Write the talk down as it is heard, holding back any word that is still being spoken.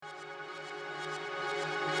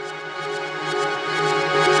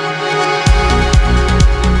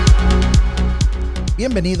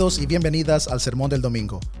Bienvenidos y bienvenidas al Sermón del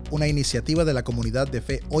Domingo, una iniciativa de la comunidad de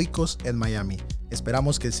fe Oikos en Miami.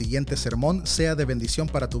 Esperamos que el siguiente sermón sea de bendición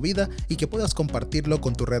para tu vida y que puedas compartirlo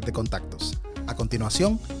con tu red de contactos. A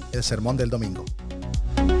continuación, el Sermón del Domingo.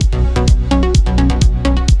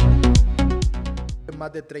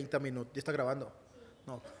 Más de 30 minutos. ¿Ya está grabando?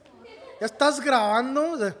 No. ¿Ya estás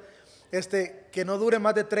grabando? Que no dure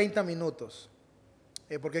más de 30 minutos.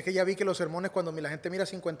 Porque es que ya vi que los sermones cuando la gente mira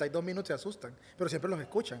 52 minutos se asustan, pero siempre los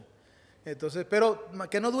escuchan. Entonces, pero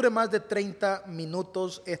que no dure más de 30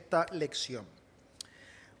 minutos esta lección.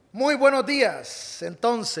 Muy buenos días.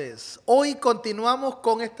 Entonces, hoy continuamos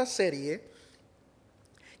con esta serie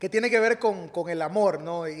que tiene que ver con el amor,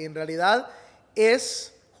 ¿no? Y en realidad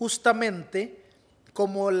es justamente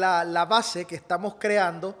como la base que estamos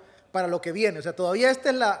creando para lo que viene. O sea, todavía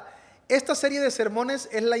esta serie de sermones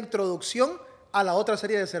es la introducción a la otra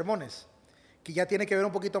serie de sermones, que ya tiene que ver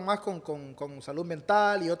un poquito más con salud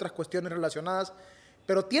mental y otras cuestiones relacionadas,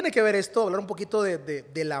 pero tiene que ver esto, hablar un poquito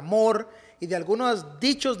del amor y de algunos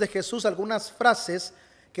dichos de Jesús, algunas frases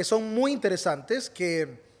que son muy interesantes,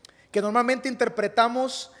 que normalmente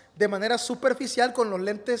interpretamos de manera superficial con los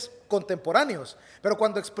lentes contemporáneos, pero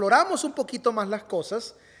cuando exploramos un poquito más las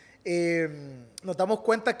cosas, nos damos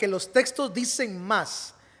cuenta que los textos dicen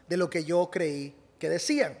más de lo que yo creí que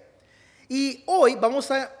decían. Y hoy vamos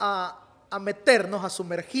a meternos, a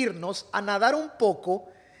sumergirnos, a nadar un poco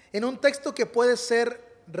en un texto que puede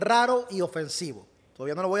ser raro y ofensivo.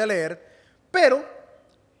 Todavía no lo voy a leer, pero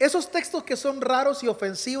esos textos que son raros y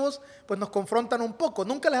ofensivos, pues nos confrontan un poco.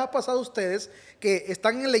 ¿Nunca les ha pasado a ustedes que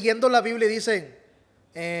están leyendo la Biblia y dicen,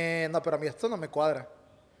 no, pero a mí esto no me cuadra?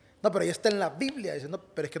 No, pero ya está en la Biblia. Dicen, no,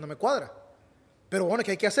 pero es que no me cuadra. Pero bueno,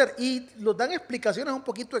 ¿qué hay que hacer? Y nos dan explicaciones un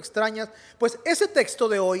poquito extrañas. Pues ese texto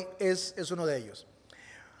de hoy es uno de ellos.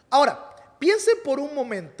 Ahora, piensen por un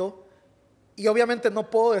momento, y obviamente no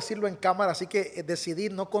puedo decirlo en cámara, así que decidí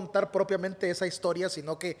no contar propiamente esa historia,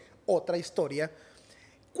 sino que otra historia.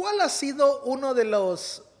 ¿Cuál ha sido uno de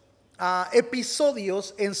los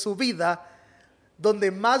episodios en su vida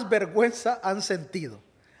donde más vergüenza han sentido?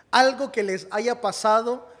 Algo que les haya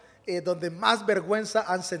pasado donde más vergüenza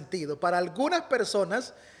han sentido. Para algunas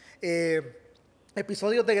personas,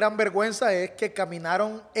 episodios de gran vergüenza es que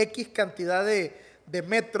caminaron X cantidad de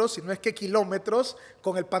metros, si no es que kilómetros,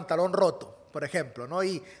 con el pantalón roto, por ejemplo, ¿no?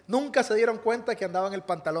 Y nunca se dieron cuenta que andaban el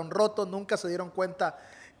pantalón roto, nunca se dieron cuenta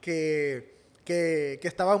que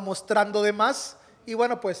estaban mostrando de más, y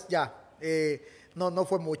bueno, pues ya, no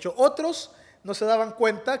fue mucho. Otros no se daban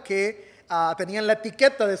cuenta que tenían la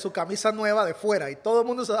etiqueta de su camisa nueva de fuera, y todo el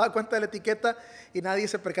mundo se daba cuenta de la etiqueta y nadie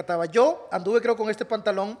se percataba. Yo anduve, creo, con este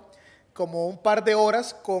pantalón como un par de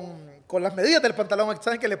horas con las medidas del pantalón.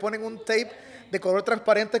 Saben que le ponen un tape de color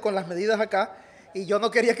transparente con las medidas acá, y yo no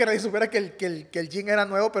quería que nadie supiera que el jean era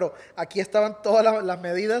nuevo, pero aquí estaban todas las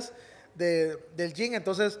medidas del jean.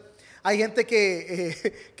 Entonces hay gente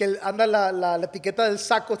que anda la etiqueta del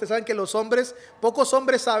saco. Ustedes saben que pocos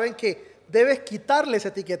hombres saben que debes quitarle esa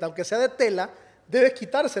etiqueta, aunque sea de tela, debes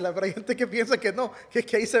quitársela, pero hay gente que piensa que no,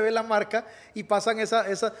 que ahí se ve la marca y pasan esa,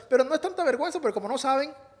 pero no es tanta vergüenza, pero como no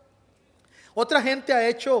saben. Otra gente ha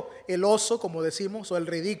hecho el oso, como decimos, o el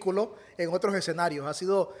ridículo en otros escenarios. Ha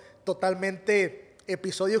sido totalmente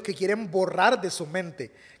episodios que quieren borrar de su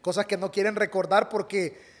mente, cosas que no quieren recordar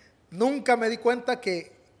porque nunca me di cuenta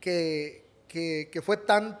que fue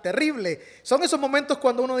tan terrible. Son esos momentos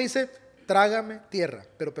cuando uno dice, trágame tierra,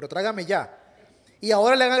 pero trágame ya. Y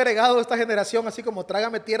ahora le han agregado a esta generación así como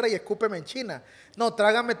trágame tierra y escúpeme en China. No,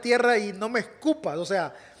 trágame tierra y no me escupas, o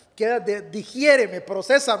sea, digiéreme,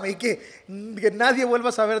 procésame y que nadie vuelva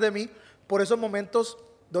a saber de mí por esos momentos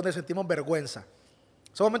donde sentimos vergüenza.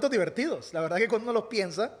 Son momentos divertidos, la verdad que cuando uno los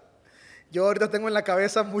piensa, yo ahorita tengo en la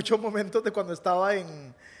cabeza muchos momentos de cuando estaba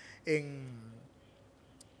en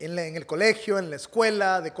el colegio, en la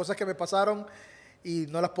escuela, de cosas que me pasaron y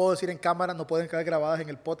no las puedo decir en cámara, no pueden quedar grabadas en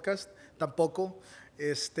el podcast tampoco,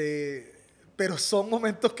 pero son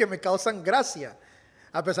momentos que me causan gracia,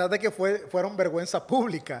 a pesar de que fueron vergüenza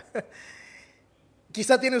pública.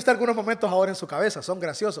 Quizá tiene usted algunos momentos ahora en su cabeza, son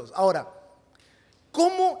graciosos. Ahora,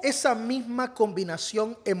 ¿cómo esa misma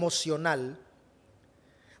combinación emocional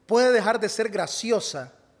puede dejar de ser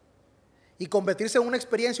graciosa y convertirse en una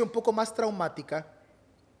experiencia un poco más traumática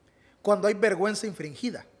cuando hay vergüenza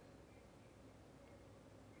infringida?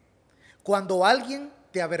 Cuando alguien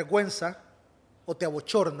te avergüenza o te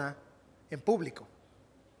abochorna en público.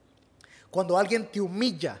 Cuando alguien te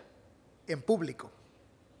humilla en público.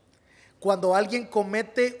 Cuando alguien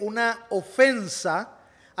comete una ofensa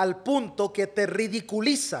al punto que te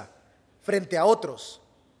ridiculiza frente a otros.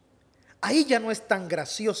 Ahí ya no es tan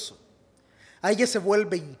gracioso. ahí ya se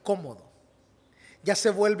vuelve incómodo, ya se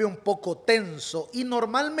vuelve un poco tenso y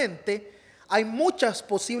normalmente hay muchas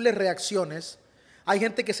posibles reacciones. Hay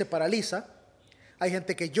gente que se paraliza, hay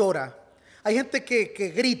gente que llora, hay gente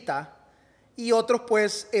que grita y otros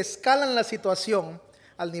pues escalan la situación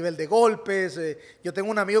al nivel de golpes. Yo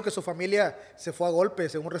tengo un amigo que su familia se fue a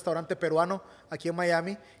golpes en un restaurante peruano aquí en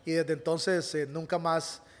Miami y desde entonces nunca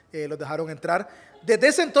más los dejaron entrar. Desde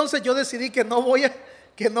ese entonces yo decidí que no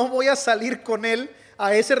voy a salir con él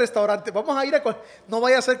a ese restaurante. Vamos a ir no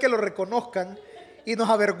vaya a ser que lo reconozcan y nos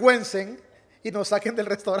avergüencen y nos saquen del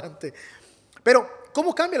restaurante. Pero,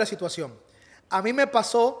 ¿cómo cambia la situación? A mí me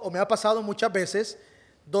pasó o me ha pasado muchas veces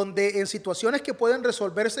donde en situaciones que pueden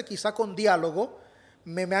resolverse quizá con diálogo,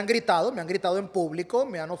 me han gritado en público,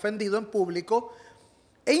 me han ofendido en público.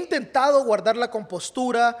 He intentado guardar la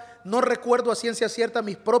compostura, no recuerdo a ciencia cierta,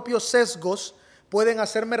 mis propios sesgos pueden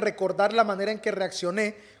hacerme recordar la manera en que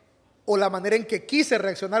reaccioné o la manera en que quise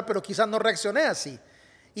reaccionar, pero quizás no reaccioné así.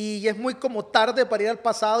 Y es muy como tarde para ir al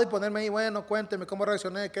pasado y ponerme ahí, bueno, cuénteme cómo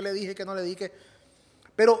reaccioné, qué le dije, qué no le dije.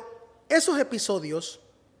 Pero esos episodios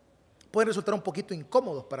pueden resultar un poquito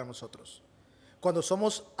incómodos para nosotros cuando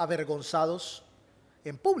somos avergonzados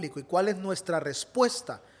en público. ¿Y cuál es nuestra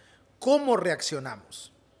respuesta? ¿Cómo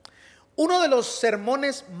reaccionamos? Uno de los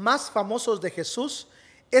sermones más famosos de Jesús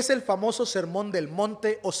es el famoso sermón del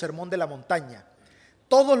monte o sermón de la montaña.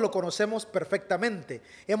 Todos lo conocemos perfectamente.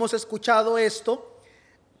 Hemos escuchado esto.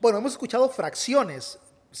 Bueno, hemos escuchado fracciones.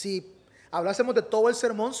 Si hablásemos de todo el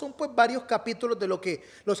sermón, son pues varios capítulos de lo que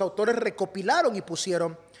los autores recopilaron y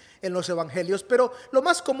pusieron en los evangelios, pero lo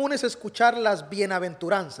más común es escuchar las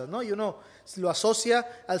bienaventuranzas, ¿no? Y uno lo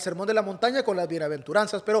asocia al sermón de la montaña con las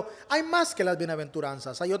bienaventuranzas, pero hay más que las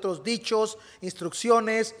bienaventuranzas. Hay otros dichos,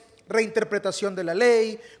 instrucciones, reinterpretación de la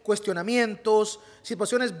ley, cuestionamientos,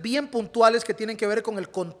 situaciones bien puntuales que tienen que ver con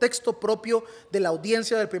el contexto propio de la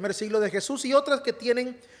audiencia del primer siglo de Jesús y otras que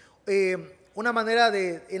tienen una manera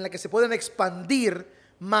en la que se pueden expandir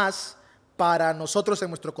más para nosotros en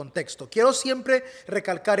nuestro contexto. Quiero siempre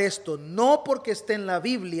recalcar esto, no porque esté en la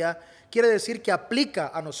Biblia quiere decir que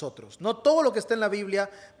aplica a nosotros. No todo lo que está en la Biblia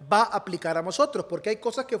va a aplicar a nosotros, porque hay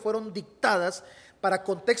cosas que fueron dictadas para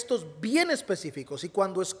contextos bien específicos. Y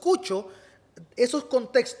cuando escucho esos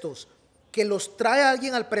contextos que los trae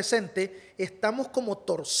alguien al presente, estamos como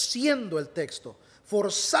torciendo el texto,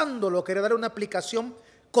 forzándolo a querer dar una aplicación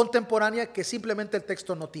contemporánea que simplemente el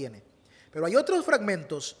texto no tiene. Pero hay otros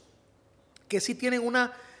fragmentos que sí tienen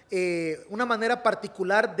una manera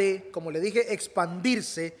particular de, como le dije,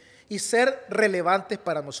 expandirse y ser relevantes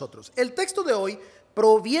para nosotros. El texto de hoy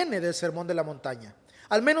proviene del Sermón de la Montaña,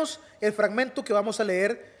 al menos el fragmento que vamos a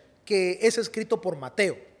leer, que es escrito por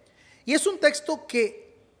Mateo. Y es un texto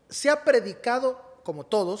que se ha predicado, como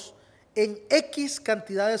todos, en X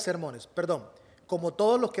cantidad de sermones, como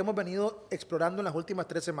todos los que hemos venido explorando en las últimas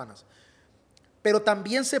 3 semanas. Pero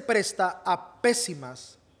también se presta a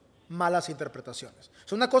pésimas, malas interpretaciones.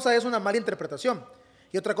 Una cosa es una mala interpretación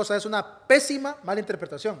y otra cosa es una pésima mala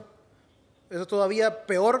interpretación. Eso es todavía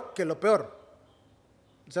peor que lo peor.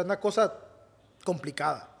 O sea, es una cosa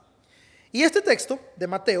complicada. Y este texto de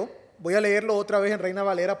Mateo, voy a leerlo otra vez en Reina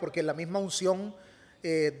Valera porque la misma unción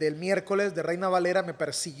del miércoles de Reina Valera me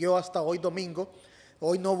persiguió hasta hoy domingo.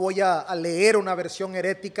 Hoy no voy a leer una versión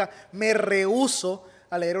herética, me rehúso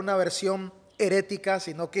a leer una versión herética,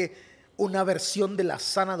 sino que una versión de la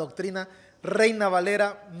sana doctrina, Reina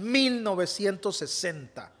Valera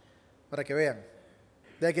 1960, para que vean,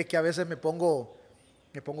 que a veces me pongo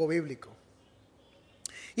bíblico.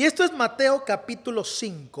 Y esto es Mateo capítulo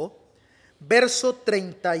 5, verso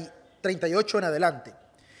 38 en adelante.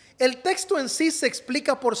 El texto en sí se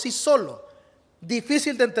explica por sí solo,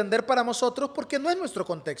 difícil de entender para nosotros porque no es nuestro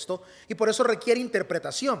contexto y por eso requiere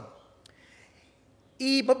interpretación.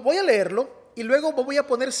 Y voy a leerlo y luego voy a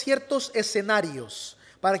poner ciertos escenarios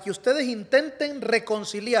para que ustedes intenten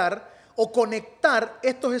reconciliar o conectar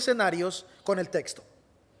estos escenarios con el texto.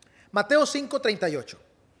 Mateo 5:38.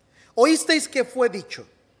 Oísteis que fue dicho,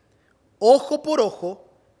 ojo por ojo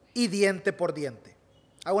y diente por diente.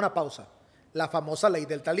 Hago una pausa. La famosa ley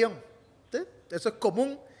del talión. ¿Sí? Eso es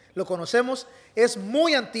común, lo conocemos, es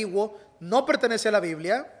muy antiguo, no pertenece a la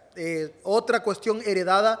Biblia, otra cuestión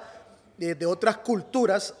heredada de otras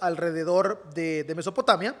culturas alrededor de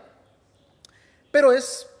Mesopotamia, pero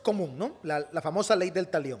es común, ¿no? La famosa ley del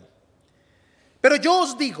talión. Pero yo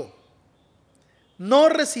os digo, no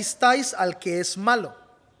resistáis al que es malo.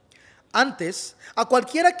 Antes, a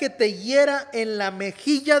cualquiera que te hiera en la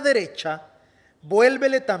mejilla derecha,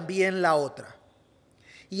 vuélvele también la otra.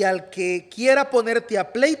 Y al que quiera ponerte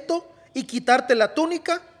a pleito y quitarte la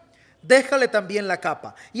túnica, déjale también la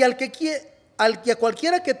capa. Y al que a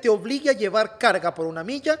cualquiera que te obligue a llevar carga por 1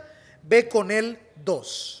 milla, ve con él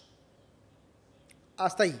 2.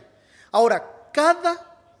 Hasta ahí. Ahora,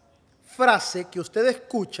 cada frase que usted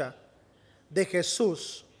escucha de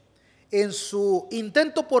Jesús en su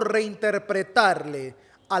intento por reinterpretarle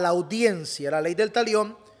a la audiencia la ley del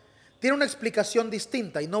talión, tiene una explicación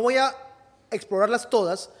distinta, y no voy a explorarlas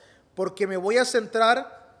todas porque me voy a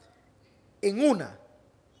centrar en una.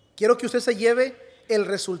 Quiero que usted se lleve el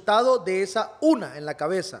resultado de esa una en la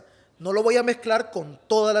cabeza. No lo voy a mezclar con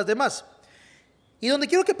todas las demás. Y donde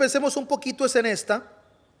quiero que pensemos un poquito es en esta,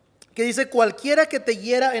 que dice: cualquiera que te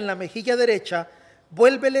hiera en la mejilla derecha,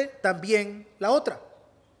 vuélvele también la otra.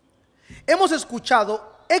 Hemos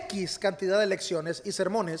escuchado X cantidad de lecciones y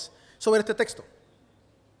sermones sobre este texto.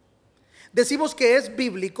 Decimos que es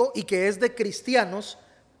bíblico y que es de cristianos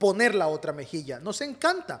poner la otra mejilla. Nos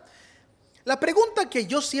encanta. La pregunta que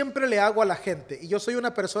yo siempre le hago a la gente, y yo soy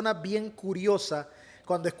una persona bien curiosa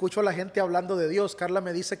cuando escucho a la gente hablando de Dios. Carla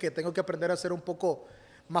me dice que tengo que aprender a ser un poco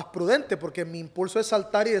más prudente, porque mi impulso es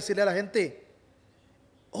saltar y decirle a la gente: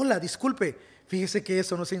 hola, disculpe, fíjese que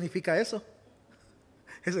eso no significa eso.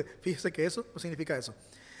 Fíjese que eso no significa eso.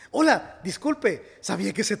 Hola, disculpe,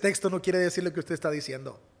 sabía que ese texto no quiere decir lo que usted está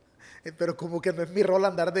diciendo. Pero como que no es mi rol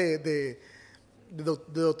andar de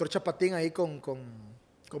doctor Chapatín ahí con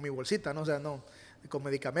mi bolsita, ¿no? O sea, no, con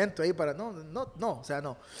medicamento ahí para, o sea,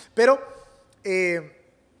 no. Pero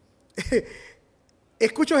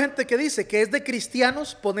escucho gente que dice que es de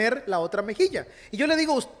cristianos poner la otra mejilla. Y yo le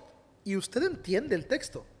digo: ¿y usted entiende el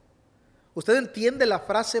texto? ¿Usted entiende la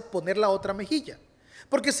frase poner la otra mejilla?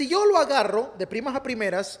 Porque si yo lo agarro de primas a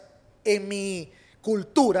primeras en mi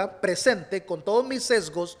cultura presente, con todos mis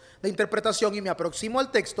sesgos de interpretación, y me aproximo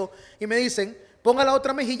al texto y me dicen: ponga la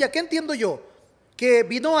otra mejilla, ¿qué entiendo yo? Que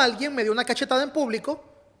vino alguien, me dio una cachetada en público,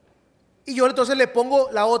 y yo entonces le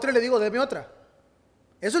pongo la otra y le digo: deme otra.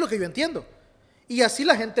 Eso es lo que yo entiendo. Y así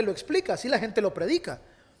la gente lo explica, así la gente lo predica.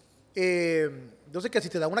 Entonces, que si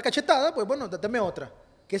te da una cachetada, pues bueno, deme otra.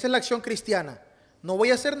 Que esa es la acción cristiana. No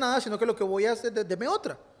voy a hacer nada, sino que lo que voy a hacer es: deme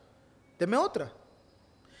otra. Deme otra.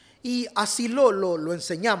 Y así lo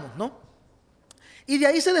enseñamos, ¿no? Y de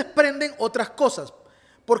ahí se desprenden otras cosas.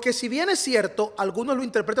 Porque si bien es cierto, algunos lo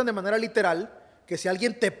interpretan de manera literal, que si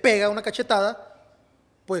alguien te pega una cachetada,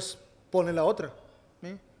 pues ponle la otra.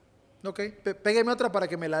 ¿Sí? Ok, pégueme otra para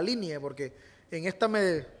que me la alinee, porque en esta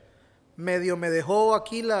medio me dejó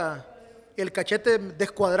aquí el cachete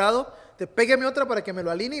descuadrado. Pégueme otra para que me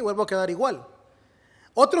lo alinee y vuelvo a quedar igual.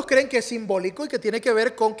 Otros creen que es simbólico y que tiene que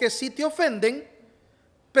ver con que si te ofenden,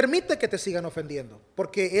 permite que te sigan ofendiendo,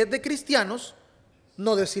 porque es de cristianos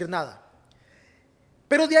no decir nada.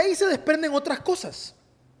 Pero de ahí se desprenden otras cosas.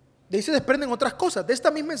 De ahí se desprenden otras cosas. De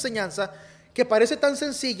esta misma enseñanza, que parece tan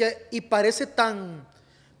sencilla y parece tan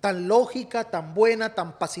lógica, tan buena,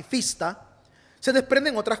 tan pacifista, se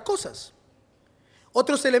desprenden otras cosas.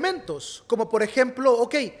 Otros elementos, como por ejemplo,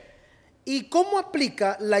 ok, ¿y cómo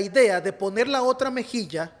aplica la idea de poner la otra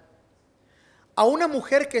mejilla a una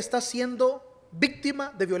mujer que está siendo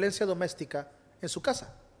víctima de violencia doméstica en su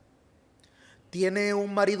casa? Tiene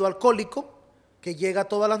un marido alcohólico que llega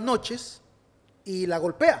todas las noches y la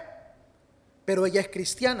golpea, pero ella es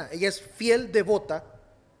cristiana, ella es fiel devota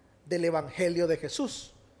del Evangelio de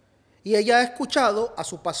Jesús, y ella ha escuchado a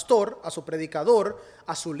su pastor, a su predicador,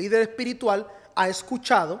 a su líder espiritual, ha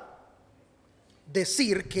escuchado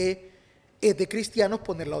decir que es de cristianos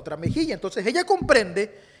poner la otra mejilla. Entonces ella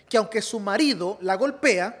comprende que aunque su marido la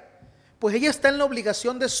golpea, pues ella está en la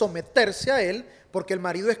obligación de someterse a él, porque el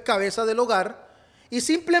marido es cabeza del hogar, y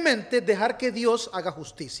simplemente dejar que Dios haga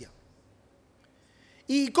justicia.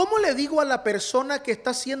 ¿Y cómo le digo a la persona que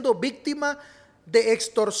está siendo víctima de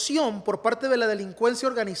extorsión por parte de la delincuencia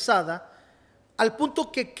organizada, al punto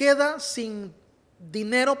que queda sin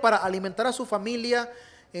dinero para alimentar a su familia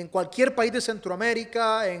en cualquier país de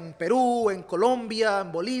Centroamérica, en Perú, en Colombia,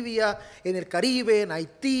 en Bolivia, en el Caribe, en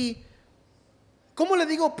Haití? ¿Cómo le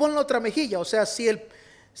digo pon la otra mejilla? O sea, si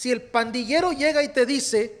el pandillero llega y te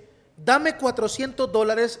dice dame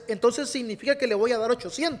 $400, entonces significa que le voy a dar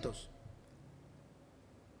 800.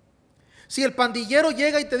 Si el pandillero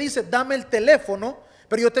llega y te dice dame el teléfono,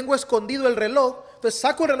 pero yo tengo escondido el reloj, entonces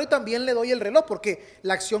saco el reloj y también le doy el reloj, porque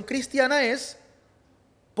la acción cristiana es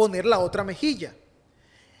poner la otra mejilla.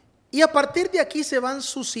 Y a partir de aquí se van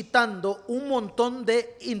suscitando un montón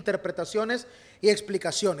de interpretaciones y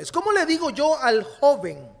explicaciones. ¿Cómo le digo yo al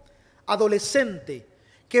joven, adolescente,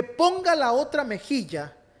 que ponga la otra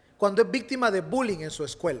mejilla cuando es víctima de bullying en su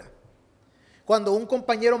escuela? Cuando un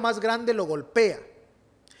compañero más grande lo golpea,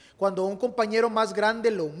 cuando un compañero más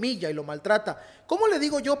grande lo humilla y lo maltrata. ¿Cómo le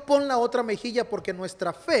digo yo pon la otra mejilla? Porque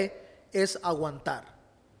nuestra fe es aguantar.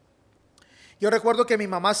 Yo recuerdo que mi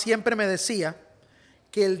mamá siempre me decía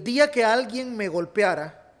que el día que alguien me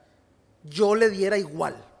golpeara, yo le diera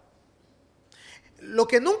igual. Lo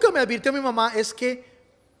que nunca me advirtió mi mamá es que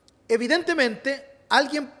evidentemente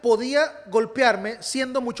alguien podía golpearme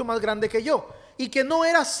siendo mucho más grande que yo, y que no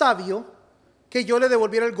era sabio que yo le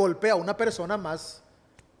devolviera el golpe a una persona más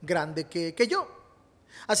grande que yo.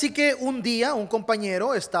 Así que un día un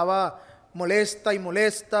compañero estaba molesta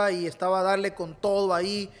y estaba a darle con todo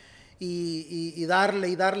ahí y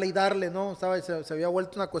darle, ¿no? Se había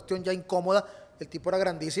vuelto una cuestión ya incómoda. El tipo era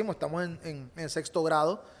grandísimo, estamos en sexto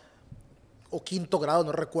grado o quinto grado,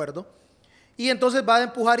 no recuerdo. Y entonces va a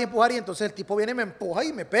empujar y entonces el tipo viene y me empuja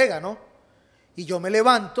y me pega, ¿no? Y yo me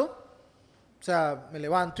levanto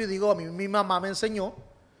y digo, a mí mi mamá me enseñó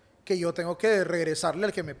que yo tengo que regresarle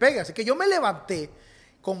al que me pega. Así que yo me levanté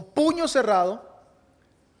con puño cerrado,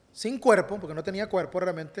 sin cuerpo, porque no tenía cuerpo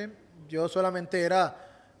realmente. Yo solamente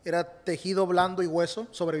era tejido blando y hueso,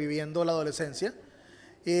 sobreviviendo la adolescencia.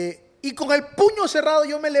 Y con el puño cerrado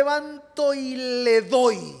yo me levanto y le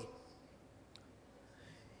doy.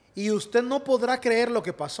 Y usted no podrá creer lo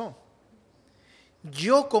que pasó.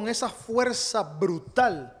 Yo con esa fuerza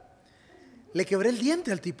brutal le quebré el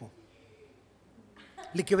diente al tipo.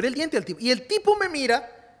 Y el tipo me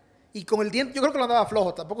mira y con el diente, yo creo que lo andaba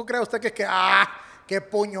flojo. Tampoco crea usted que qué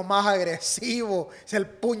puño más agresivo. Es el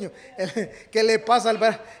puño. ¿Qué le pasa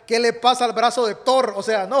al brazo de Thor?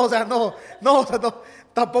 No.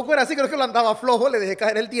 Tampoco era así, creo que lo andaba flojo, le dejé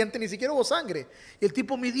caer el diente, ni siquiera hubo sangre. Y el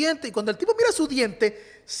tipo, mi diente, y cuando el tipo mira su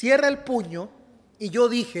diente, cierra el puño, y yo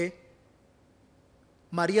dije,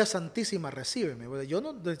 María Santísima, recíbeme.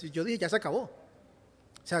 Yo dije, ya se acabó.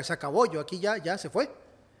 Se acabó, yo aquí ya se fue.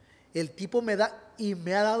 El tipo me da, y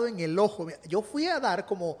me ha dado en el ojo. Yo fui a dar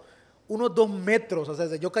como unos 2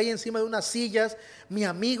 metros, yo caí encima de unas sillas. Mi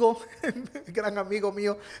amigo, gran amigo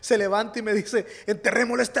mío, se levanta y me dice,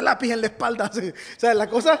 enterrémosle este lápiz en la espalda.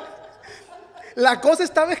 La cosa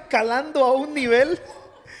estaba escalando a un nivel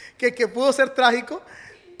que pudo ser trágico,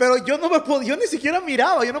 pero yo ni siquiera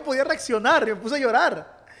miraba, yo no podía reaccionar, me puse a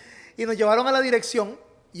llorar. Y nos llevaron a la dirección,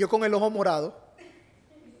 y yo con el ojo morado,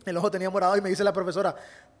 el ojo tenía morado, y me dice la profesora,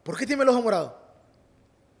 ¿por qué tiene el ojo morado?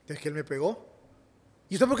 Es que él me pegó.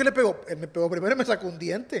 ¿Y usted por qué le pegó? Él me pegó primero y me sacó un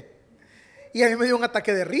diente. Y a mí me dio un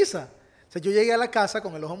ataque de risa. Yo llegué a la casa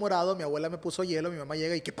con el ojo morado, mi abuela me puso hielo, mi mamá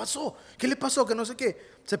llega y ¿qué pasó? ¿Qué le pasó? Que no sé qué.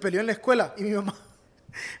 Se peleó en la escuela y mi mamá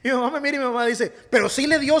me mira y mi mamá dice, pero sí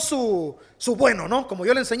le dio su bueno, ¿no? Como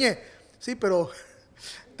yo le enseñé. Sí, pero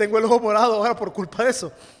tengo el ojo morado ahora por culpa de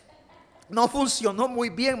eso. No funcionó muy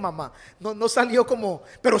bien, mamá. No salió como,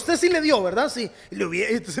 pero usted sí le dio, ¿verdad? Sí.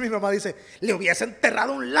 Entonces mi mamá dice, le hubiese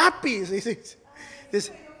enterrado un lápiz. Sí.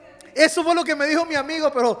 Eso fue lo que me dijo mi amigo,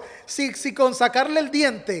 pero si con sacarle el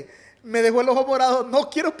diente me dejó el ojo morado, no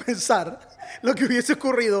quiero pensar lo que hubiese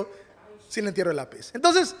ocurrido si le entierro el lápiz.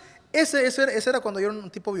 Entonces, ese era cuando yo era un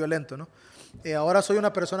tipo violento, ¿no? Ahora soy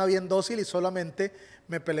una persona bien dócil y solamente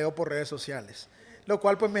me peleo por redes sociales, lo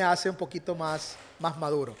cual pues me hace un poquito más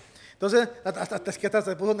maduro. Entonces, hasta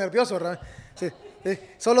se puso nervioso, ¿verdad? Sí.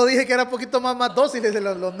 Solo dije que era un poquito más dócil,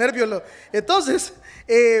 los nervios. Entonces,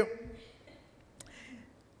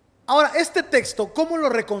 ahora, este texto, ¿cómo lo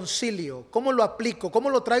reconcilio? ¿Cómo lo aplico? ¿Cómo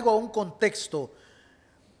lo traigo a un contexto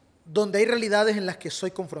donde hay realidades en las que soy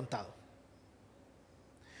confrontado?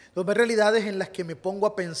 Donde hay realidades en las que me pongo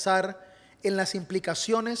a pensar en las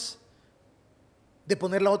implicaciones de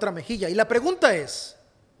poner la otra mejilla. Y la pregunta es,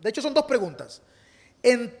 de hecho son 2 preguntas.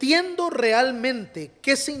 ¿Entiendo realmente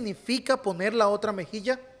qué significa poner la otra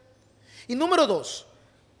mejilla? Y número 2,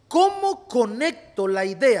 ¿cómo conecto la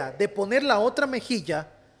idea de poner la otra mejilla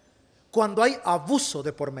cuando hay abuso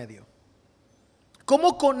de por medio?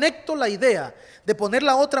 ¿Cómo conecto la idea de poner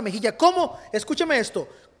la otra mejilla? Escúcheme esto,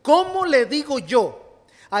 ¿cómo le digo yo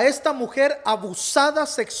a esta mujer abusada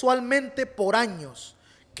sexualmente por años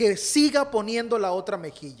que siga poniendo la otra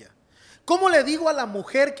mejilla? ¿Cómo le digo a la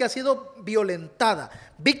mujer que ha sido violentada,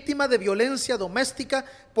 víctima de violencia doméstica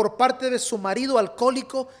por parte de su marido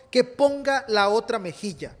alcohólico, que ponga la otra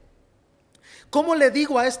mejilla? ¿Cómo le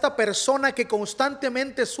digo a esta persona que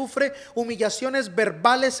constantemente sufre humillaciones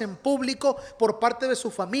verbales en público por parte de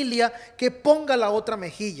su familia, que ponga la otra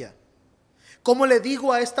mejilla? ¿Cómo le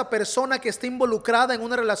digo a esta persona que está involucrada en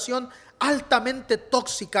una relación altamente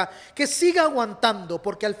tóxica que siga aguantando,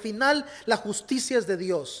 porque al final la justicia es de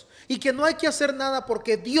Dios y que no hay que hacer nada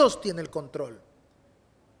porque Dios tiene el control?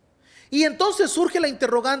 Y entonces surge la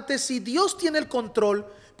interrogante: si Dios tiene el control,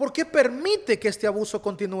 ¿por qué permite que este abuso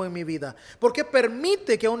continúe en mi vida? ¿Por qué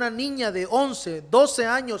permite que una niña de 11, 12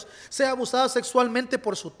 años sea abusada sexualmente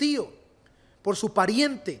por su tío, por su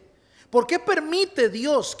pariente? ¿Por qué permite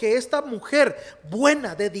Dios que esta mujer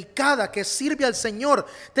buena, dedicada, que sirve al Señor,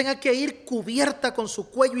 tenga que ir cubierta con su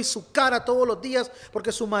cuello y su cara todos los días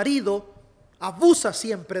porque su marido abusa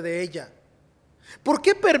siempre de ella? ¿Por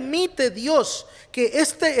qué permite Dios que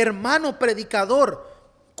este hermano predicador,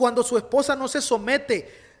 cuando su esposa no se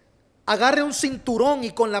somete, agarre un cinturón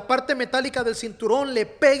y con la parte metálica del cinturón le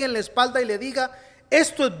pegue en la espalda y le diga: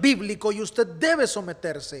 esto es bíblico y usted debe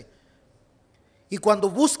someterse? Y cuando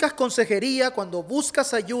buscas consejería, cuando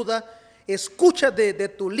buscas ayuda, escucha de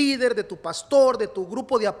tu líder, de tu pastor, de tu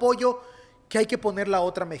grupo de apoyo, que hay que poner la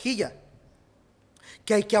otra mejilla,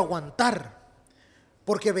 que hay que aguantar,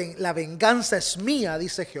 porque la venganza es mía,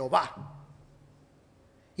 dice Jehová.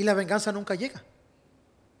 Y la venganza nunca llega.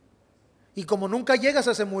 Y como nunca llega,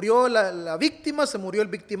 se murió la víctima, se murió el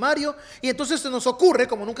victimario. Y entonces se nos ocurre,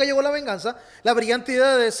 como nunca llegó la venganza, la brillante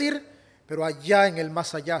idea de decir: pero allá en el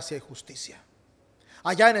más allá sí hay justicia.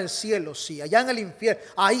 Allá en el cielo sí, allá en el infierno.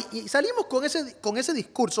 Ahí, y salimos con ese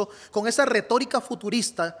discurso, con esa retórica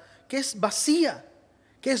futurista que es vacía,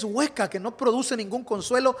 que es hueca, que no produce ningún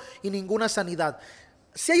consuelo y ninguna sanidad.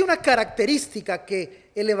 Si hay una característica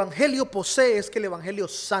que el evangelio posee, es que el evangelio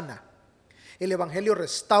sana, el evangelio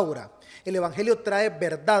restaura, el evangelio trae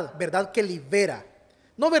verdad, verdad que libera.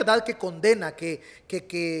 No verdad que condena, que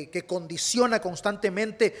condiciona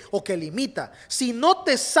constantemente o que limita. Si no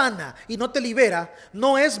te sana y no te libera,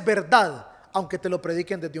 no es verdad, aunque te lo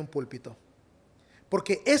prediquen desde un púlpito.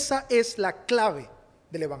 Porque esa es la clave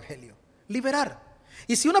del evangelio: liberar.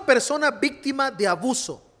 Y si una persona víctima de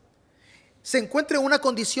abuso se encuentra en una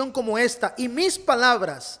condición como esta, y mis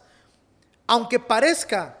palabras, aunque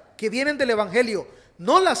parezca que vienen del evangelio,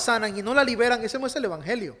 no la sanan y no la liberan, ese no es el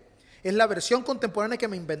evangelio. Es la versión contemporánea que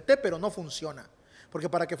me inventé, pero no funciona. Porque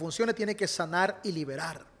para que funcione tiene que sanar y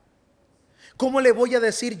liberar. ¿Cómo le voy a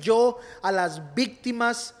decir yo a las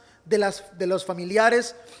víctimas de los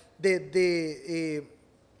familiares de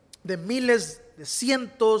miles, de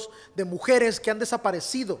cientos de mujeres que han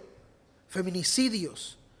desaparecido,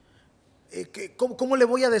 feminicidios? ¿Cómo le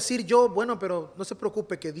voy a decir yo? Bueno, pero no se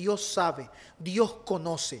preocupe, que Dios sabe, Dios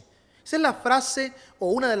conoce. Esa es la frase, o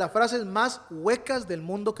una de las frases más huecas del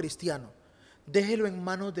mundo cristiano: déjelo en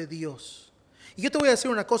manos de Dios. Y yo te voy a decir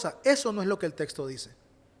una cosa: eso no es lo que el texto dice.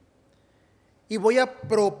 Y voy a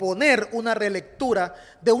proponer una relectura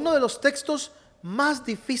de uno de los textos más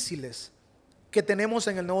difíciles que tenemos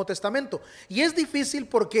en el Nuevo Testamento. Y es difícil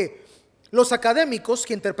porque los académicos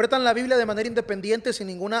que interpretan la Biblia de manera independiente, sin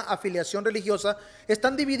ninguna afiliación religiosa,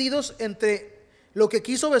 están divididos entre lo que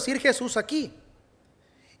quiso decir Jesús aquí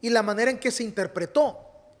y la manera en que se interpretó.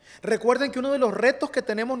 Recuerden que uno de los retos que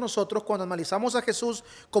tenemos nosotros cuando analizamos a Jesús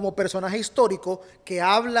como personaje histórico que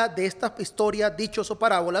habla de estas historias, dichos o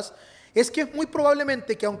parábolas, es que muy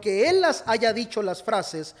probablemente que aunque Él las haya dicho las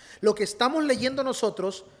frases, lo que estamos leyendo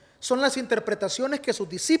nosotros son las interpretaciones que sus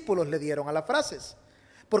discípulos le dieron a las frases.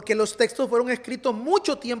 Porque los textos fueron escritos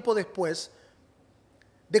mucho tiempo después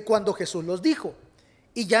de cuando Jesús los dijo.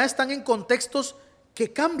 Y ya están en contextos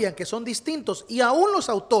que cambian, que son distintos. Y aún los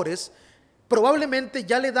autores probablemente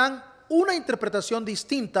ya le dan una interpretación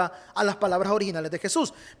distinta a las palabras originales de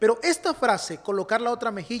Jesús. Pero esta frase, colocar la otra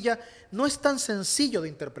mejilla, no es tan sencillo de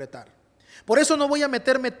interpretar. Por eso no voy a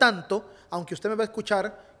meterme tanto, aunque usted me va a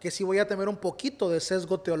escuchar que sí voy a tener un poquito de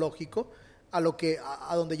sesgo teológico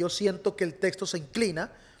a donde yo siento que el texto se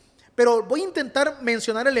inclina, pero voy a intentar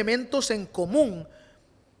mencionar elementos en común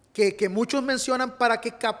que muchos mencionan para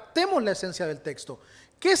que captemos la esencia del texto.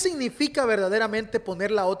 ¿Qué significa verdaderamente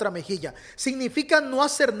poner la otra mejilla? ¿Significa no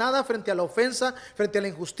hacer nada frente a la ofensa, frente a la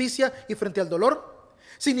injusticia y frente al dolor?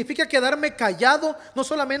 ¿Significa quedarme callado no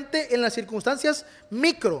solamente en las circunstancias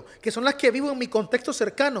micro, que son las que vivo en mi contexto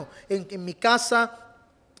cercano, en mi casa,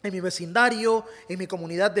 en mi vecindario, en mi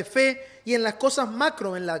comunidad de fe, y en las cosas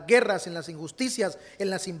macro, en las guerras, en las injusticias, en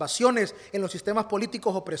las invasiones, en los sistemas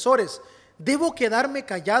políticos opresores? ¿Debo quedarme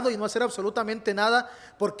callado y no hacer absolutamente nada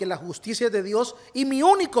porque la justicia es de Dios y mi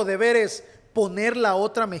único deber es poner la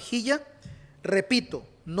otra mejilla? Repito,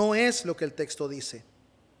 no es lo que el texto dice.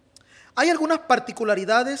 Hay algunas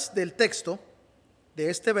particularidades del texto, de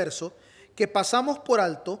este verso, que pasamos por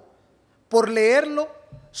alto por leerlo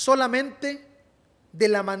solamente de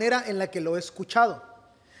la manera en la que lo he escuchado.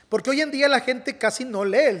 Porque hoy en día la gente casi no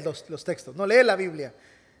lee los textos, no lee la Biblia.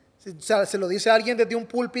 O sea, se lo dice a alguien desde un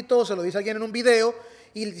púlpito, se lo dice a alguien en un video,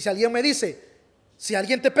 y si alguien me dice, si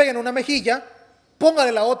alguien te pega en una mejilla,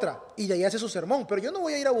 póngale la otra, y de ahí hace su sermón. Pero yo no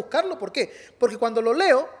voy a ir a buscarlo. ¿Por qué? Porque cuando lo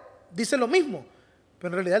leo, dice lo mismo, pero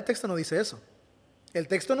en realidad el texto no dice eso. El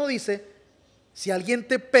texto no dice, si alguien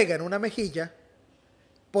te pega en una mejilla,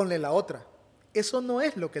 ponle la otra. Eso no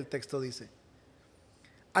es lo que el texto dice.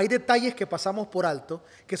 hay detalles que pasamos por alto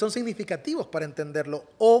que son significativos para entenderlo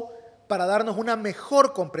o para darnos una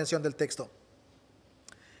mejor comprensión del texto.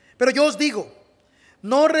 Pero yo os digo,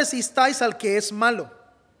 no resistáis al que es malo.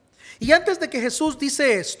 Y antes de que Jesús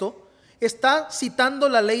dice esto, está citando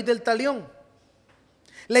la ley del talión.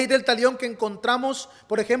 Ley del talión que encontramos,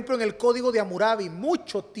 por ejemplo, en el Código de Hammurabi,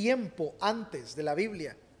 mucho tiempo antes de la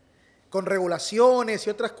Biblia, con regulaciones y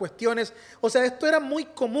otras cuestiones. O sea, esto era muy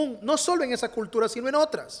común, no solo en esa cultura, sino en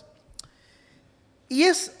otras. Y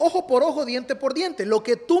es ojo por ojo, diente por diente. Lo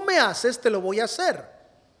que tú me haces, te lo voy a hacer.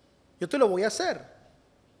 Yo te lo voy a hacer.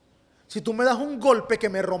 Si tú me das un golpe que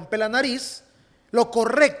me rompe la nariz, lo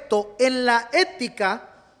correcto en la ética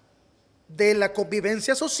de la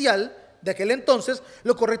convivencia social de aquel entonces,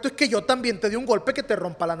 lo correcto es que yo también te dé un golpe que te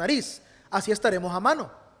rompa la nariz. Así estaremos a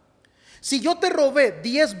mano. Si yo te robé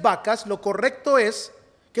 10 vacas, lo correcto es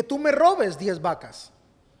que tú me robes 10 vacas.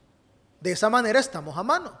 De esa manera estamos a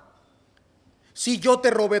mano. Si yo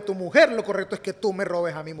te robé tu mujer, lo correcto es que tú me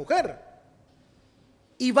robes a mi mujer.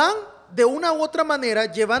 Y van de una u otra manera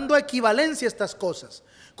llevando a equivalencia estas cosas.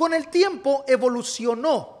 Con el tiempo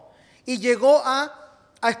evolucionó y llegó a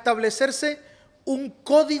establecerse un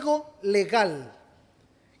código legal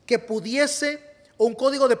que pudiese, o un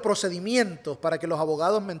código de procedimientos, para que los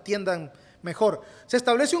abogados me entiendan mejor. Se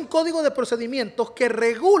establece un código de procedimientos que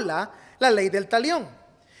regula la ley del talión.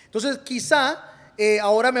 Entonces quizá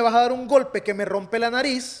ahora me vas a dar un golpe que me rompe la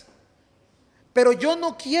nariz, pero yo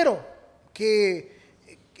no quiero que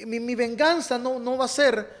mi venganza no va a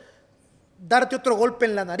ser darte otro golpe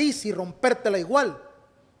en la nariz y rompértela igual,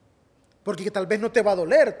 porque tal vez no te va a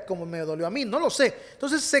doler como me dolió a mí, no lo sé.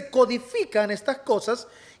 Entonces se codifican estas cosas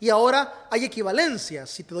y ahora hay equivalencia.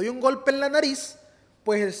 Si te doy un golpe en la nariz,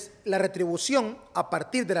 pues la retribución a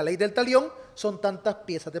partir de la ley del talión son tantas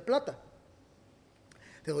piezas de plata.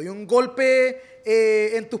 Te doy un golpe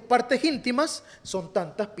en tus partes íntimas, son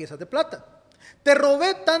tantas piezas de plata. Te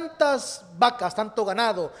robé tantas vacas, tanto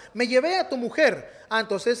ganado, me llevé a tu mujer,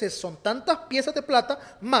 entonces son tantas piezas de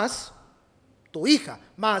plata más tu hija,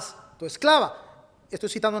 más tu esclava. Estoy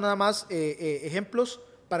citando nada más ejemplos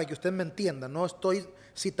para que usted me entienda, no estoy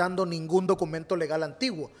citando ningún documento legal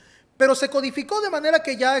antiguo, pero se codificó de manera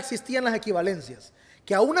que ya existían las equivalencias,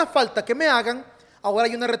 que a una falta que me hagan, ahora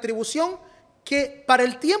hay una retribución que para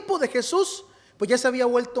el tiempo de Jesús pues ya se había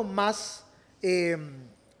vuelto más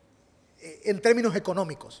en términos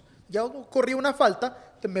económicos. Ya ocurrió una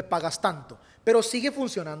falta, me pagas tanto, pero sigue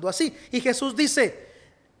funcionando así. Y Jesús dice,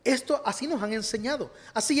 esto así nos han enseñado,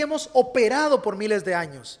 así hemos operado por miles de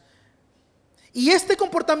años. Y este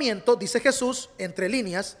comportamiento, dice Jesús, entre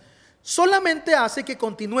líneas, solamente hace que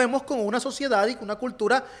continuemos con una sociedad y con una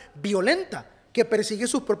cultura violenta que persigue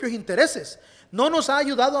sus propios intereses. No nos ha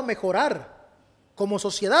ayudado a mejorar como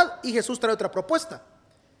sociedad, y Jesús trae otra propuesta.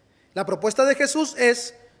 La propuesta de Jesús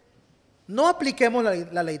es: no apliquemos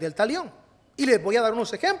la ley del talión. Y les voy a dar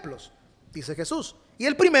unos ejemplos, dice Jesús. Y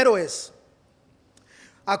el primero es: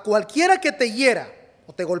 a cualquiera que te hiera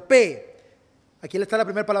o te golpee, aquí está la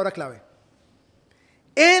primera palabra clave,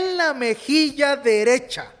 en la mejilla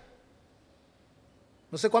derecha.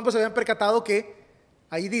 No sé cuántos se habían percatado que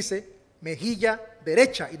ahí dice mejilla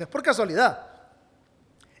derecha, y no es por casualidad.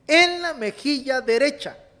 En la mejilla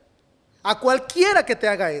derecha. A cualquiera que te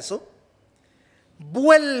haga eso,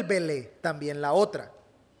 vuélvele también la otra.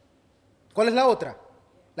 ¿Cuál es la otra?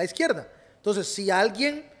 La izquierda. Entonces, si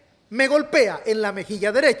alguien me golpea en la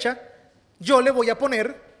mejilla derecha, yo le voy a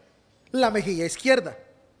poner la mejilla izquierda.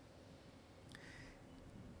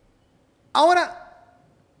 Ahora,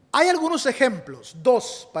 hay algunos ejemplos,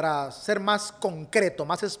 dos para ser más concreto,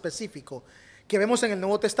 más específico, que vemos en el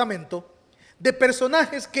Nuevo Testamento, de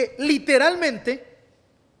personajes que literalmente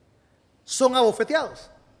son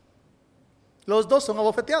abofeteados. Los dos son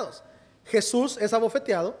abofeteados. Jesús es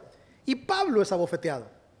abofeteado y Pablo es abofeteado.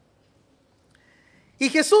 Y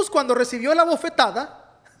Jesús, cuando recibió la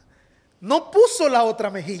bofetada, no puso la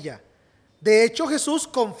otra mejilla. De hecho, Jesús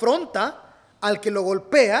confronta al que lo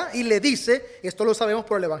golpea y le dice, esto lo sabemos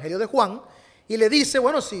por el Evangelio de Juan, y le dice,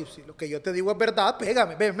 bueno, si lo que yo te digo es verdad,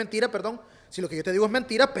 pégame. Es mentira, perdón. Si lo que yo te digo es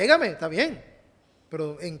mentira, pégame, está bien.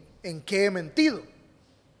 Pero ¿en qué he mentido?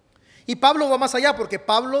 Y Pablo va más allá, porque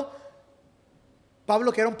Pablo,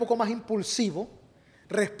 que era un poco más impulsivo,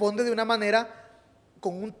 responde de una manera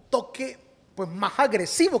con un toque pues más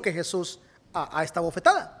agresivo que Jesús a esta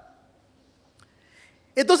bofetada.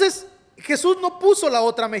 Entonces Jesús no puso la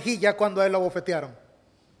otra mejilla cuando a él lo bofetearon.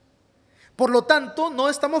 Por lo tanto, no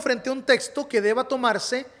estamos frente a un texto que deba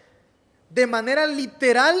tomarse de manera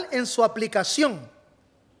literal en su aplicación,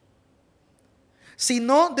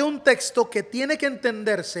 sino de un texto que tiene que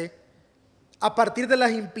entenderse a partir de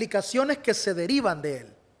las implicaciones que se derivan de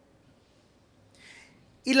él.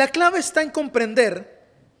 Y la clave está en comprender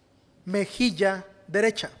mejilla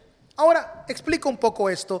derecha. Ahora, explico un poco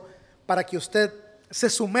esto para que usted se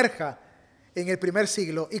sumerja en el primer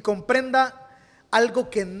siglo y comprenda algo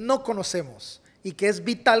que no conocemos y que es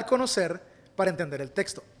vital conocer para entender el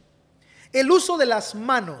texto. El uso de las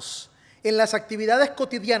manos en las actividades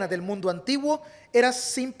cotidianas del mundo antiguo era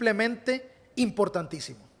simplemente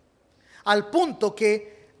importantísimo, al punto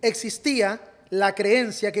que existía la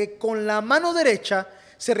creencia que con la mano derecha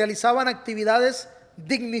se realizaban actividades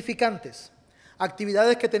dignificantes,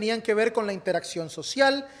 actividades que tenían que ver con la interacción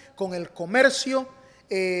social, con el comercio,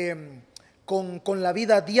 con la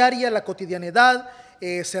vida diaria, la cotidianidad,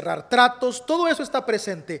 cerrar tratos, todo eso está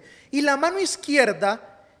presente. Y la mano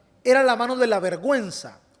izquierda era la mano de la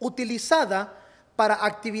vergüenza, utilizada para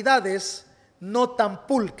actividades no tan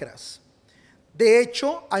pulcras. De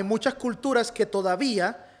hecho, hay muchas culturas que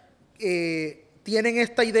todavía tienen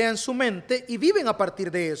esta idea en su mente y viven a partir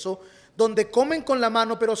de eso, donde comen con la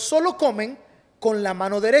mano, pero solo comen con la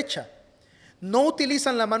mano derecha. No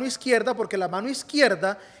utilizan la mano izquierda porque la mano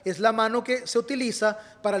izquierda es la mano que se utiliza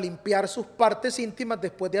para limpiar sus partes íntimas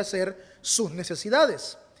después de hacer sus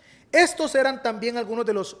necesidades. Estos eran también algunos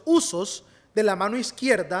de los usos de la mano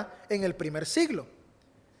izquierda en el primer siglo.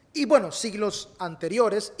 Y bueno, siglos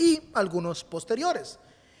anteriores y algunos posteriores.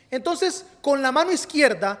 Entonces, con la mano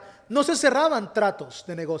izquierda no se cerraban tratos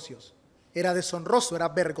de negocios. Era deshonroso, era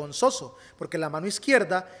vergonzoso, porque la mano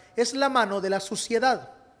izquierda es la mano de la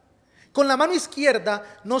suciedad. Con la mano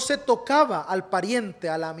izquierda no se tocaba al pariente,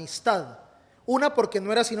 a la amistad. Una, porque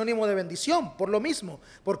no era sinónimo de bendición, por lo mismo,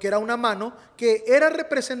 porque era una mano que era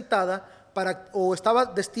representada o estaba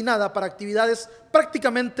destinada para actividades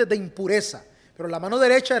prácticamente de impureza. Pero la mano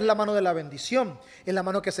derecha es la mano de la bendición, es la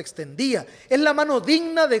mano que se extendía, es la mano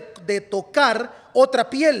digna de tocar otra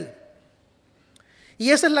piel. Y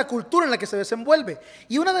esa es la cultura en la que se desenvuelve.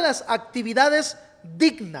 Y una de las actividades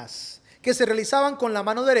dignas que se realizaban con la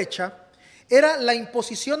mano derecha era la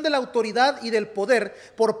imposición de la autoridad y del poder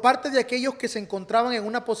por parte de aquellos que se encontraban en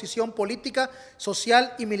una posición política,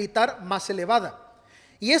 social y militar más elevada.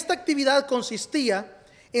 Y esta actividad consistía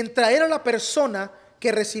en traer a la persona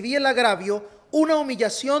que recibía el agravio una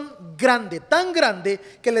humillación grande, tan grande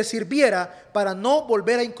que le sirviera para no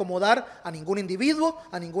volver a incomodar a ningún individuo,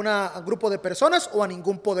 a ningún grupo de personas o a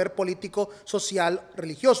ningún poder político, social,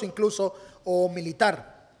 religioso incluso o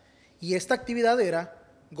militar. Y esta actividad era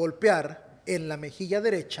golpear en la mejilla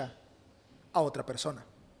derecha a otra persona.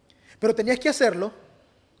 Pero tenías que hacerlo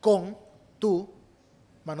con tu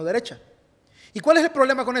mano derecha. ¿Y cuál es el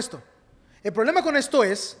problema con esto? El problema con esto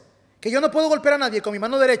es que yo no puedo golpear a nadie con mi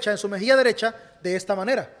mano derecha en su mejilla derecha de esta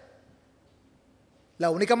manera. La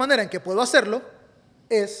única manera en que puedo hacerlo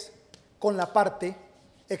es con la parte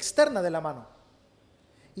externa de la mano.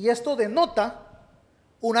 Y esto denota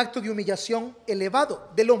un acto de humillación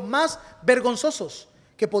elevado, de los más vergonzosos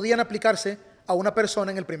que podían aplicarse a una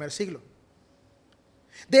persona en el primer siglo.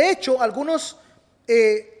 De hecho, algunos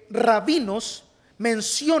rabinos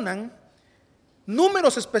mencionan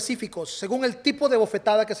números específicos según el tipo de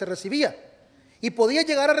bofetada que se recibía. Y podía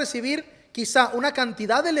llegar a recibir quizá una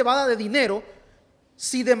cantidad elevada de dinero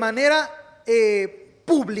si de manera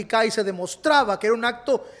pública y se demostraba que era un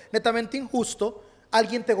acto netamente injusto,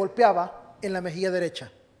 alguien te golpeaba en la mejilla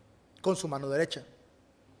derecha con su mano derecha.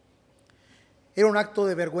 Era un acto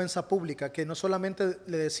de vergüenza pública que no solamente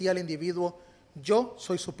le decía al individuo, yo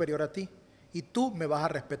soy superior a ti y tú me vas a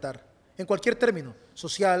respetar. En cualquier término,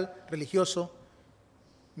 social, religioso,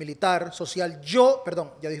 militar, social,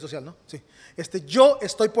 ya dije social, ¿no? Sí. Yo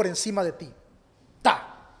estoy por encima de ti.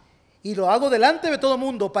 Y lo hago delante de todo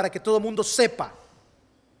mundo para que todo mundo sepa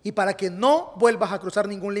y para que no vuelvas a cruzar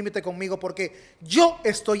ningún límite conmigo porque yo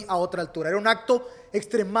estoy a otra altura. Era un acto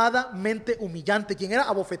extremadamente humillante. Quien era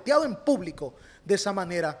abofeteado en público de esa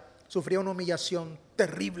manera sufría una humillación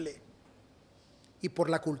terrible. Y por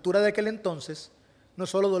la cultura de aquel entonces, no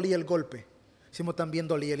solo dolía el golpe, sino también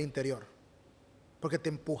dolía el interior, porque te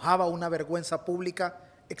empujaba a una vergüenza pública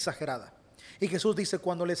exagerada. Y Jesús dice,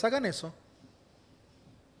 cuando les hagan eso,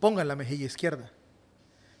 pongan la mejilla izquierda.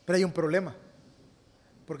 Pero hay un problema,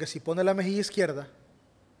 porque si pone la mejilla izquierda,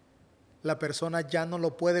 la persona ya no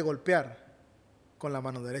lo puede golpear con la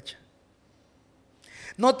mano derecha.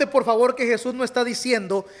 Note por favor que Jesús no está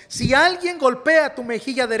diciendo, si alguien golpea tu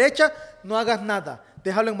mejilla derecha, no hagas nada,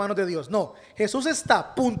 déjalo en manos de Dios. No, Jesús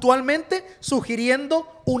está puntualmente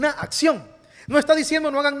sugiriendo una acción. No está diciendo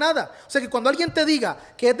no hagan nada. O sea que cuando alguien te diga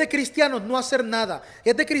que es de cristianos no hacer nada,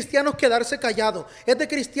 es de cristianos quedarse callado, es de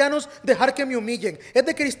cristianos dejar que me humillen, es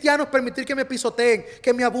de cristianos permitir que me pisoteen,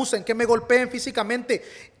 que me abusen, que me golpeen físicamente,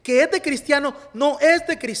 que es de cristiano, no es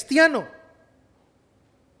de cristiano.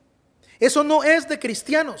 Eso no es de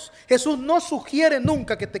cristianos. Jesús no sugiere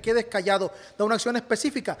nunca que te quedes callado de una acción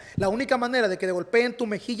específica. La única manera de que te golpeen tu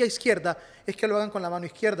mejilla izquierda es que lo hagan con la mano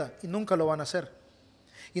izquierda, y nunca lo van a hacer.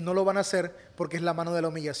 Y no lo van a hacer porque es la mano de la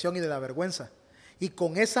humillación y de la vergüenza. Y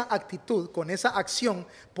con esa actitud, con esa acción,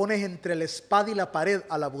 pones entre la espada y la pared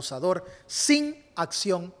al abusador sin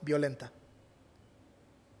acción violenta.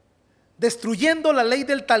 Destruyendo la ley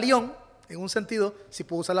del talión, en un sentido, si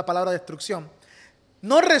puedo usar la palabra destrucción.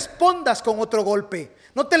 No respondas con otro golpe,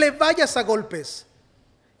 no te le vayas a golpes.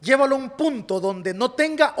 Llévalo a un punto donde no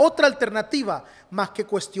tenga otra alternativa más que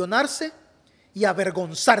cuestionarse y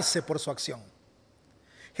avergonzarse por su acción.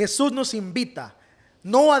 Jesús nos invita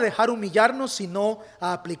no a dejar humillarnos, sino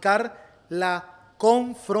a aplicar la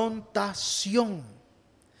confrontación.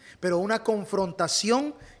 Pero una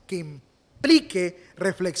confrontación que implique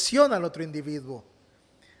reflexión al otro individuo.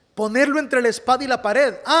 Ponerlo entre la espada y la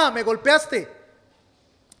pared. Me golpeaste.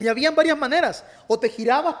 Y habían varias maneras. O te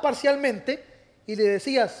girabas parcialmente y le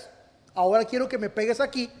decías, ahora quiero que me pegues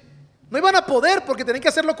aquí. No iban a poder porque tenían que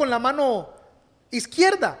hacerlo con la mano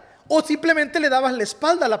izquierda. O simplemente le dabas la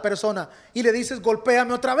espalda a la persona y le dices,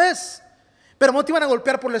 golpéame otra vez. Pero no te iban a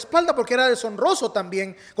golpear por la espalda porque era deshonroso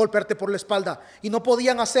también golpearte por la espalda. Y no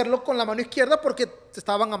podían hacerlo con la mano izquierda porque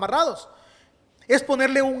estaban amarrados. Es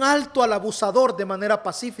ponerle un alto al abusador de manera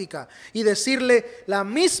pacífica y decirle, la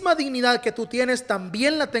misma dignidad que tú tienes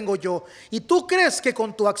también la tengo yo. Y tú crees que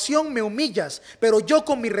con tu acción me humillas, pero yo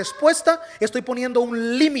con mi respuesta estoy poniendo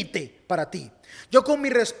un límite para ti. Yo con mi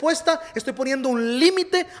respuesta estoy poniendo un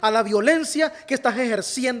límite a la violencia que estás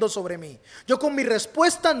ejerciendo sobre mí. Yo con mi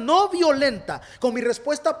respuesta no violenta, con mi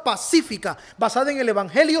respuesta pacífica, basada en el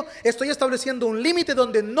Evangelio, estoy estableciendo un límite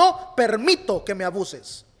donde no permito que me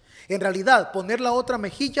abuses. En realidad, poner la otra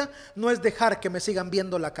mejilla no es dejar que me sigan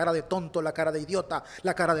viendo la cara de tonto, la cara de idiota,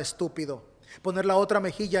 la cara de estúpido. Poner la otra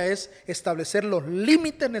mejilla es establecer los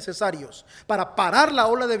límites necesarios para parar la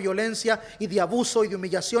ola de violencia y de abuso y de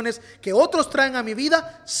humillaciones que otros traen a mi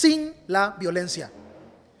vida sin la violencia.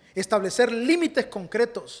 Establecer límites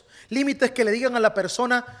concretos, límites que le digan a la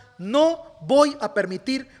persona, no voy a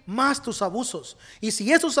permitir más tus abusos. Y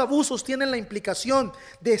si esos abusos tienen la implicación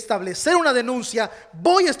de establecer una denuncia,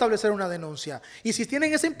 voy a establecer una denuncia. Y si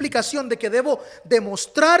tienen esa implicación de que debo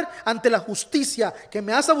demostrar ante la justicia que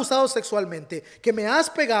me has abusado sexualmente, que me has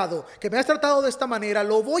pegado, que me has tratado de esta manera,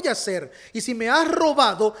 lo voy a hacer. Y si me has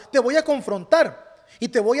robado, te voy a confrontar. Y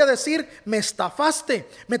te voy a decir, me estafaste,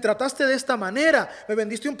 me trataste de esta manera, me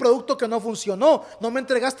vendiste un producto que no funcionó, no me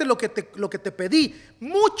entregaste lo que te pedí.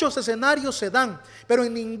 Muchos escenarios se dan, pero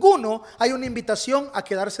en ninguno hay una invitación a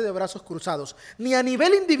quedarse de brazos cruzados, ni a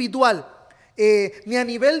nivel individual, ni a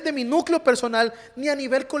nivel de mi núcleo personal, ni a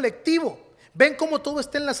nivel colectivo. Ven cómo todo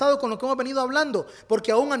está enlazado con lo que hemos venido hablando,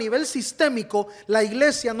 porque aún a nivel sistémico la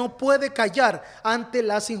iglesia no puede callar ante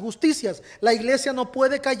las injusticias, la iglesia no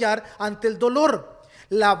puede callar ante el dolor.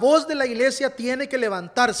 La voz de la iglesia tiene que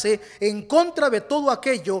levantarse en contra de todo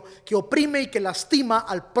aquello que oprime y que lastima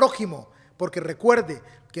al prójimo. Porque recuerde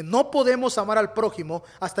que no podemos amar al prójimo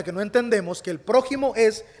hasta que no entendemos que el prójimo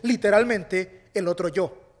es literalmente el otro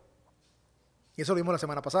yo. Y eso lo vimos la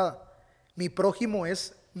semana pasada. Mi prójimo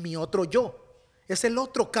es mi otro yo. Es el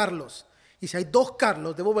otro Carlos. Y si hay dos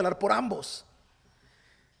Carlos, debo velar por ambos.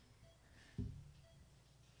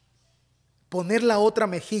 Poner la otra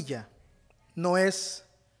mejilla no es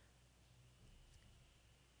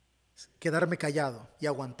quedarme callado y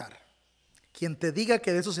aguantar. Quien te diga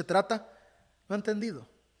que de eso se trata, no ha entendido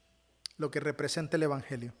lo que representa el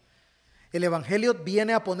Evangelio. El Evangelio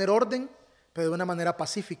viene a poner orden, pero de una manera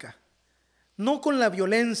pacífica. No con la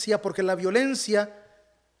violencia, porque la violencia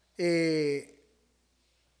genera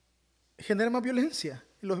más violencia.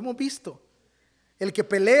 Lo hemos visto. El que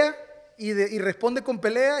pelea y responde con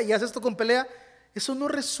pelea y hace esto con pelea, eso no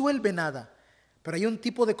resuelve nada. Pero hay un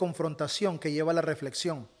tipo de confrontación que lleva a la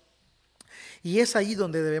reflexión. Y es ahí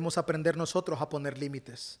donde debemos aprender nosotros a poner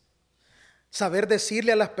límites. Saber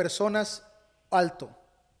decirle a las personas, alto,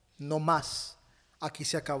 no más, aquí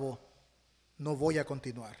se acabó, no voy a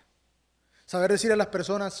continuar. Saber decirle a las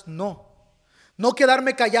personas, no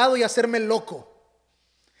quedarme callado y hacerme loco.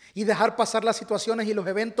 Y dejar pasar las situaciones y los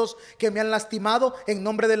eventos que me han lastimado en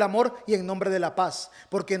nombre del amor y en nombre de la paz.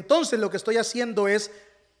 Porque entonces lo que estoy haciendo es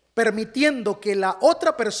permitiendo que la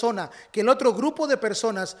otra persona, que el otro grupo de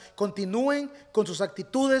personas continúen con sus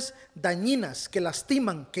actitudes dañinas, que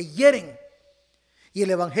lastiman, que hieren. Y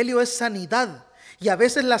el evangelio es sanidad. Y a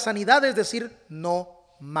veces la sanidad es decir, no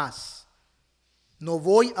más. No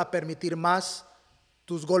voy a permitir más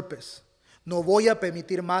tus golpes. No voy a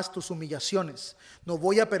permitir más tus humillaciones. No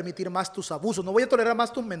voy a permitir más tus abusos. No voy a tolerar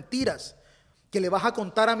más tus mentiras. Que le vas a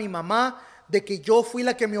contar a mi mamá de que yo fui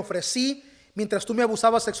la que me ofrecí mientras tú me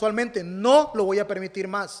abusabas sexualmente. No lo voy a permitir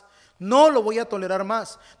más. No lo voy a tolerar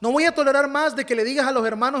más. No voy a tolerar más de que le digas a los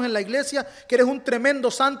hermanos en la iglesia que eres un tremendo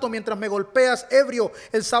santo mientras me golpeas ebrio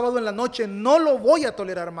el sábado en la noche. No lo voy a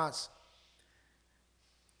tolerar más.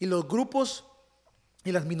 Y los grupos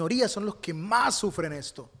y las minorías son los que más sufren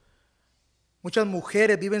esto. Muchas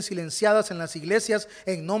mujeres viven silenciadas en las iglesias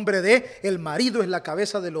en nombre de el marido es la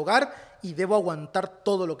cabeza del hogar y debo aguantar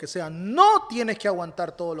todo lo que sea. No tienes que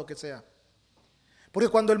aguantar todo lo que sea. Porque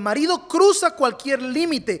cuando el marido cruza cualquier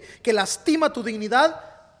límite que lastima tu dignidad,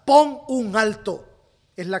 pon un alto.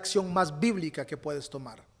 Es la acción más bíblica que puedes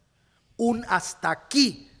tomar. Un hasta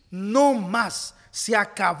aquí, no más, se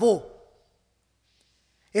acabó.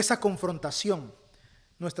 Esa confrontación,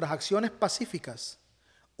 nuestras acciones pacíficas,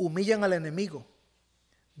 humillan al enemigo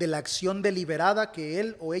de la acción deliberada que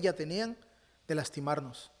él o ella tenían de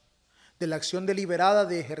lastimarnos, de la acción deliberada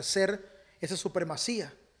de ejercer esa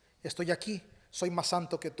supremacía. Estoy aquí, soy más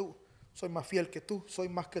santo que tú, soy más fiel que tú, soy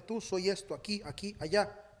más que tú, soy esto, aquí, aquí,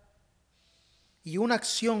 allá. Y una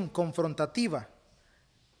acción confrontativa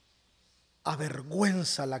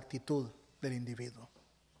avergüenza la actitud del individuo,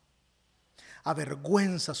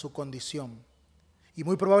 avergüenza su condición y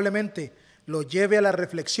muy probablemente lo lleve a la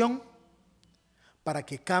reflexión para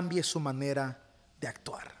que cambie su manera de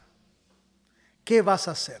actuar. ¿Qué vas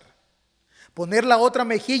a hacer? Poner la otra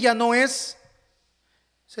mejilla no es,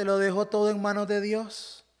 se lo dejo todo en manos de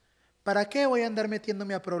Dios. ¿Para qué voy a andar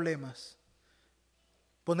metiéndome a problemas?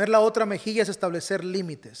 Poner la otra mejilla es establecer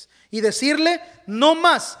límites y decirle no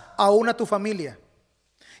más aún a tu familia.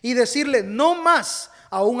 Y decirle no más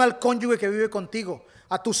aún al cónyuge que vive contigo,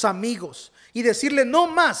 a tus amigos. Y decirle no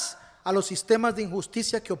más a los sistemas de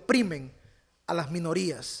injusticia que oprimen a las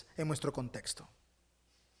minorías en nuestro contexto.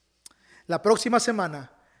 La próxima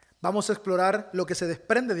semana vamos a explorar lo que se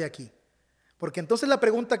desprende de aquí. Porque entonces la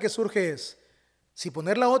pregunta que surge es, si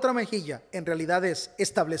poner la otra mejilla en realidad es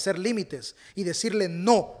establecer límites y decirle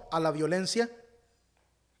no a la violencia,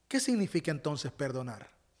 ¿qué significa entonces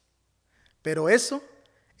perdonar? Pero eso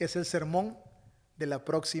es el sermón de la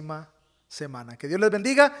próxima semana. Que Dios les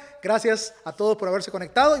bendiga. Gracias a todos por haberse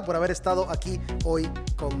conectado y por haber estado aquí hoy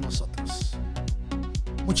con nosotros.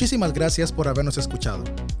 Muchísimas gracias por habernos escuchado.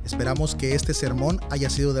 Esperamos que este sermón haya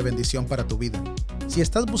sido de bendición para tu vida. Si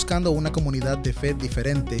estás buscando una comunidad de fe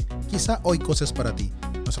diferente, quizá Oikos es para ti.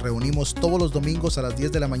 Nos reunimos todos los domingos a las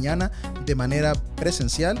 10 de la mañana de manera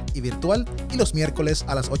presencial y virtual y los miércoles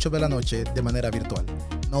a las 8 de la noche de manera virtual.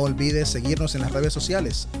 No olvides seguirnos en las redes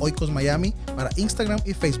sociales Oikos Miami para Instagram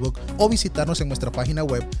y Facebook o visitarnos en nuestra página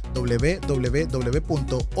web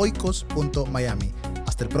www.oikos.miami.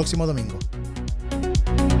 Hasta el próximo domingo.